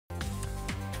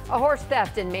A horse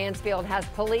theft in Mansfield has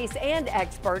police and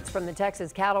experts from the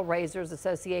Texas Cattle Raisers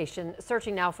Association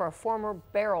searching now for a former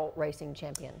barrel racing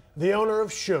champion. The owner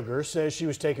of Sugar says she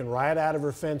was taken right out of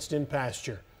her fenced-in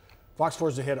pasture. Fox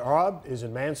 4's ahead Arab is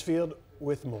in Mansfield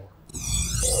with more.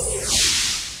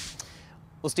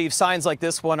 Well, Steve, signs like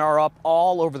this one are up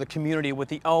all over the community with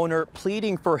the owner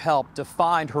pleading for help to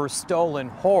find her stolen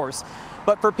horse.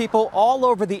 But for people all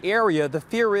over the area, the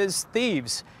fear is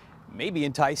thieves may be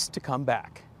enticed to come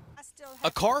back. A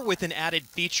car with an added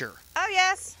feature. Oh,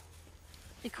 yes.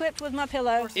 Equipped with my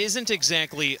pillow. Isn't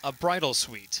exactly a bridal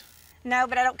suite. No,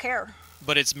 but I don't care.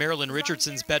 But it's Marilyn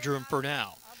Richardson's bedroom for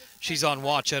now. She's on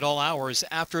watch at all hours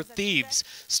after thieves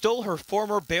stole her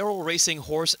former barrel racing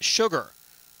horse, Sugar.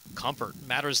 Comfort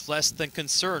matters less than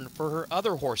concern for her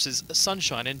other horses,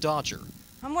 Sunshine and Dodger.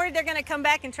 I'm worried they're going to come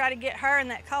back and try to get her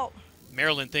and that colt.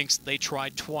 Marilyn thinks they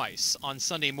tried twice. On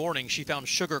Sunday morning, she found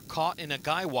Sugar caught in a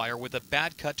guy wire with a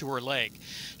bad cut to her leg.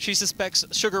 She suspects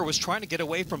Sugar was trying to get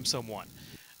away from someone.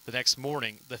 The next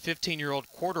morning, the 15-year-old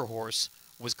quarter horse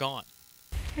was gone.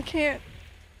 I can't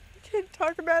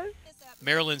talk about it.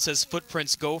 Marilyn says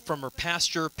footprints go from her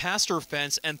pasture past her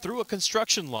fence and through a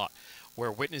construction lot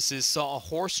where witnesses saw a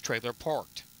horse trailer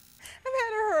parked. I've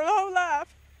had her whole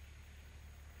life.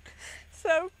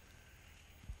 So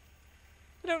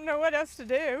I don't know what else to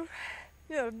do.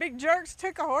 You know, the big jerks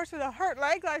took a horse with a hurt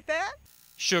leg like that.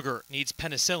 Sugar needs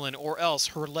penicillin or else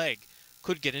her leg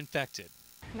could get infected.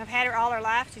 And I've had her all her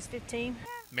life. She's 15.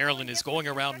 Marilyn is going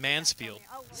around Mansfield.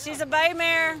 She's a bay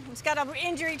mare. She's got an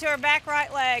injury to her back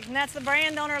right leg, and that's the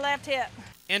brand on her left hip.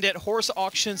 And at horse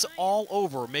auctions all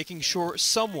over, making sure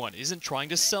someone isn't trying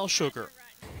to sell Sugar.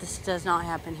 This does not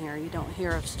happen here. You don't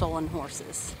hear of stolen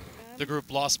horses. The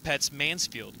group Lost Pets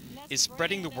Mansfield is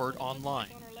spreading the word online.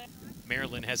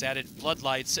 Marilyn has added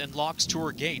floodlights and locks to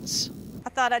her gates. I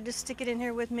thought I'd just stick it in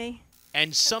here with me.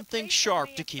 And something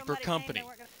sharp to keep her company.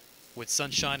 With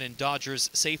Sunshine and Dodger's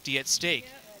safety at stake,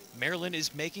 Marilyn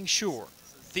is making sure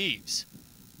thieves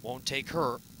won't take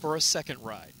her for a second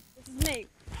ride. This is me.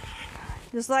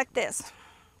 Just like this.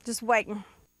 Just waiting.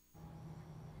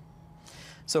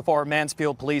 So far,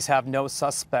 Mansfield police have no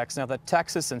suspects. Now, the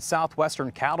Texas and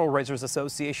Southwestern Cattle Raisers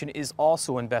Association is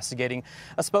also investigating.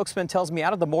 A spokesman tells me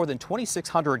out of the more than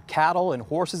 2,600 cattle and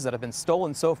horses that have been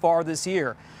stolen so far this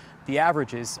year, the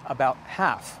average is about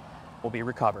half will be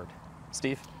recovered.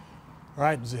 Steve? All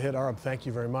right, Zahid Arab, thank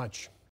you very much.